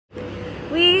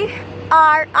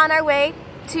are on our way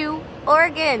to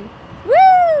Oregon. Woo!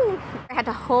 I had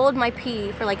to hold my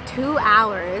pee for like 2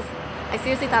 hours. I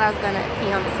seriously thought I was gonna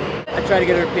pee on the seat. I tried to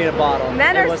get her to pee in a bottle.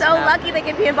 Men are so lucky they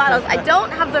can pee in bottles. I don't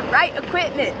have the right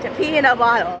equipment to pee in a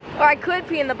bottle. Or I could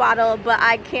pee in the bottle, but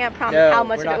I can't promise how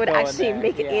much of it would actually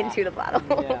make it into the bottle.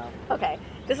 Yeah. Okay,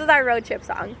 this is our road trip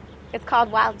song. It's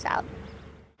called Wild Child.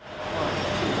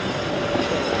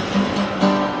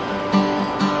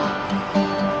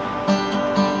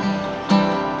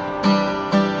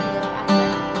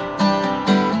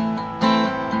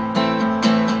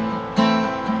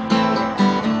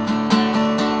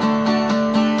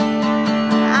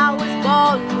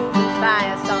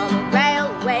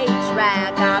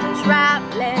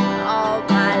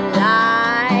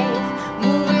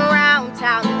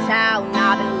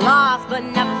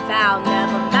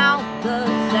 Never mount the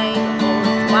same old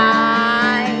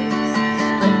twice.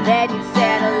 But then you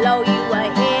said hello, you were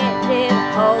headed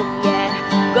home, yeah,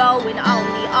 going on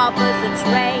the opposite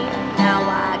train. Now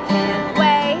I can't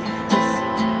wait to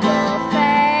see your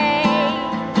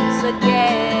face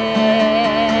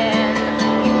again.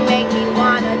 You make me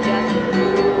wanna just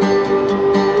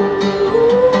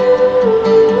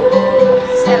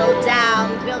settle down,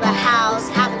 build a house,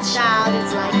 have a child.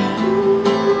 It's like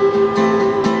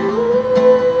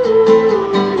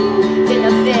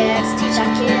teach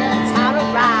our kids how to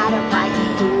ride a bike.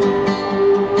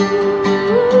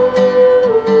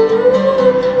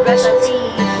 Brush our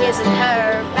teeth, his and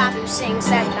her, bathroom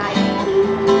sinks at night.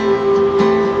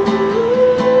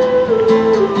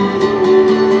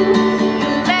 You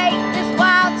make this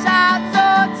wild child so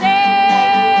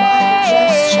tame.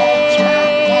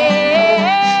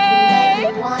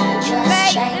 You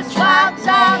make this wild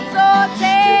child so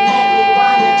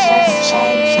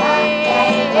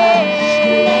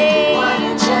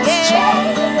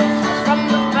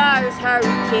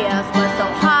kiss was so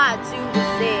hard to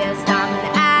resist. I'm an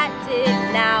addict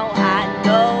now, I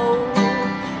know.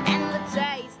 And the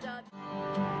taste of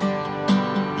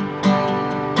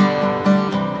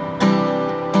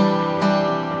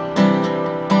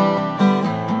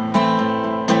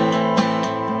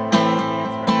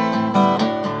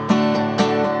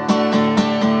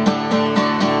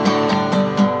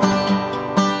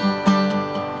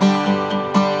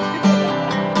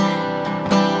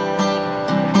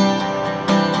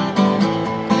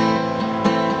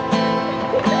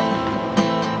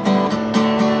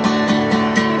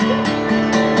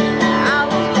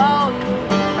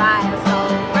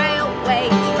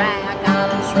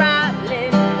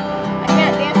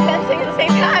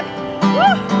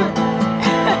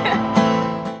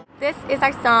is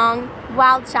our song,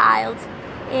 Wild Child,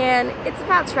 and it's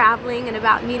about traveling and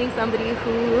about meeting somebody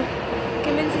who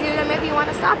convinces you that maybe you want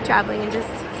to stop traveling and just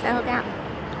settle down.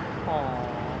 Aww.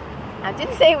 I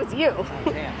didn't say it was you. Oh,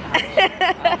 damn.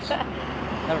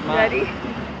 Never mind. Ready?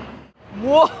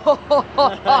 Whoa! Oh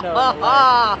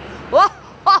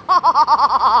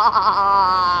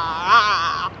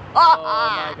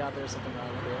my god, there's something wrong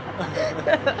with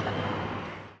you.